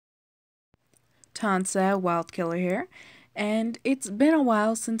Tansa Wildkiller here, and it's been a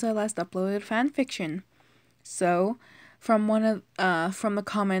while since I last uploaded fanfiction. So, from the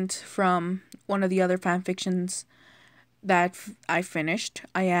comment from one of the other fanfictions that I finished,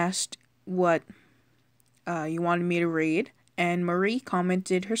 I asked what you wanted me to read, and Marie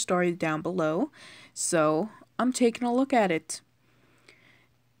commented her story down below. So I'm taking a look at it.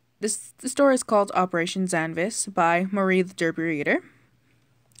 The story is called Operation Zanvis by Marie the Derby Reader.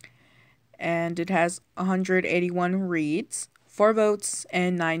 And it has 181 reads, 4 votes,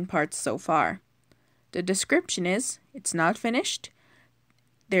 and 9 parts so far. The description is, it's not finished,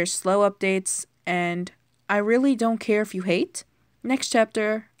 there's slow updates, and I really don't care if you hate. Next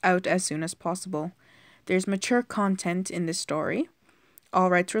chapter out as soon as possible. There's mature content in this story. All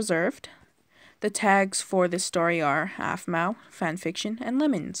rights reserved. The tags for this story are half-mow, fanfiction, and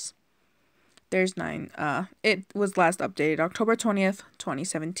lemons. There's 9. It was last updated October 20th,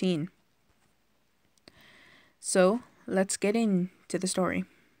 2017. So, let's get into the story.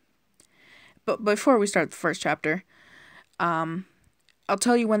 But before we start the first chapter, I'll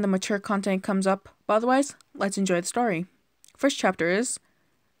tell you when the mature content comes up. But otherwise, let's enjoy the story. First chapter is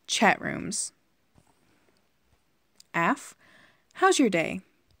Chat Rooms. Af, how's your day?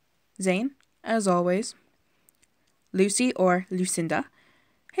 Zane, as always. Lucy or Lucinda.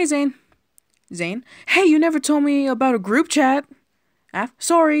 Hey, Zane. Zane, hey, you never told me about a group chat. Af,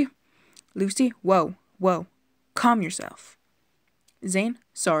 sorry. Lucy, whoa. Calm yourself. Zane,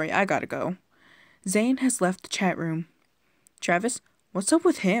 sorry, I gotta go. Zane has left the chat room. Travis, what's up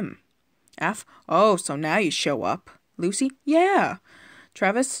with him? Af, oh, so now you show up. Lucy, yeah.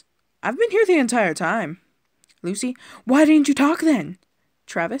 Travis, I've been here the entire time. Lucy, why didn't you talk then?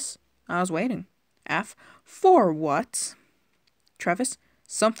 Travis, I was waiting. Af, for what? Travis,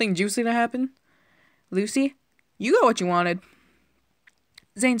 something juicy to happen? Lucy, you got what you wanted.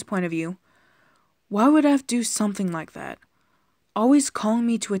 Zane's point of view. Why would I do something like that? Always calling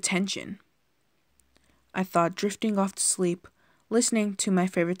me to attention. I thought, drifting off to sleep, listening to my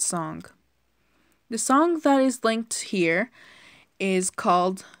favorite song. The song that is linked here is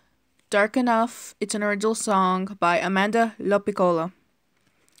called Dark Enough. It's an original song by Amanda Lopiccolo.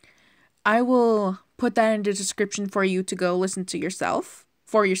 I will put that in the description for you to go listen to yourself.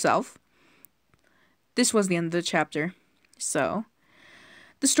 This was the end of the chapter. So,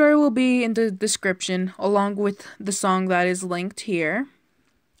 the story will be in the description along with the song that is linked here.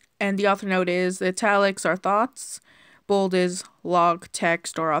 And the author note is, the italics are thoughts, bold is log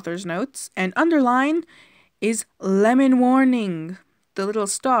text or author's notes, and underline is lemon warning. The little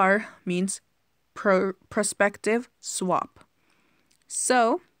star means prospective swap.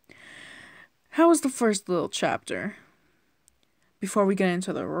 So, how was the first little chapter? Before we get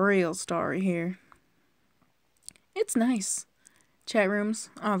into the real story here. It's nice. Chat rooms,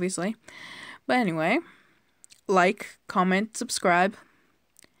 obviously. But anyway, like, comment, subscribe.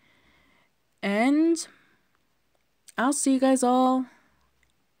 And I'll see you guys all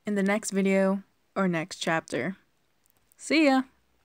in the next video or next chapter. See ya!